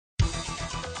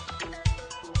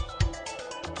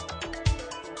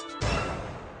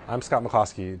I'm Scott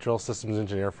McCloskey, Drill Systems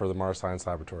Engineer for the Mars Science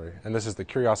Laboratory, and this is the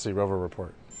Curiosity Rover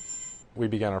Report. We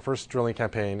began our first drilling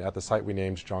campaign at the site we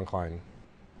named John Klein.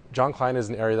 John Klein is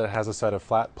an area that has a set of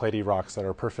flat, platy rocks that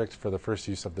are perfect for the first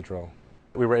use of the drill.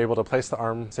 We were able to place the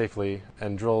arm safely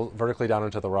and drill vertically down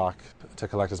into the rock to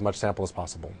collect as much sample as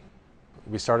possible.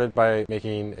 We started by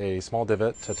making a small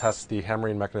divot to test the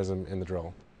hammering mechanism in the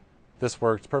drill. This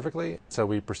worked perfectly, so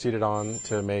we proceeded on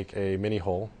to make a mini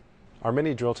hole. Our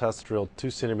mini drill test drilled 2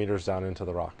 centimeters down into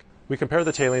the rock. We compared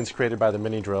the tailings created by the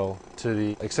mini drill to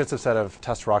the extensive set of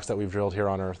test rocks that we've drilled here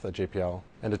on Earth at JPL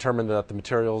and determined that the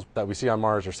materials that we see on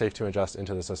Mars are safe to ingest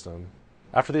into the system.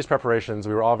 After these preparations,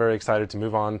 we were all very excited to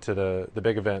move on to the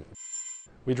big event.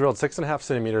 We drilled 6.5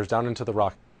 centimeters down into the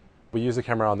rock. We used the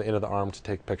camera on the end of the arm to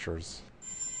take pictures.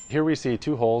 Here we see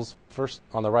 2 holes. First,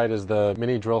 on the right is the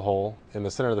mini drill hole. In the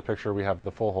center of the picture, we have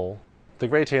the full hole. The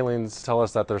gray tailings tell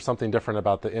us that there's something different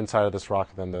about the inside of this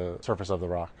rock than the surface of the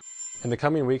rock. In the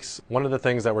coming weeks, one of the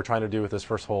things that we're trying to do with this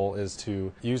first hole is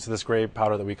to use this gray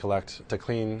powder that we collect to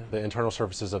clean the internal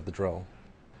surfaces of the drill.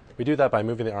 We do that by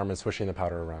moving the arm and swishing the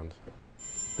powder around.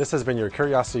 This has been your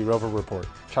Curiosity Rover Report.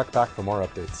 Check back for more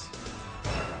updates.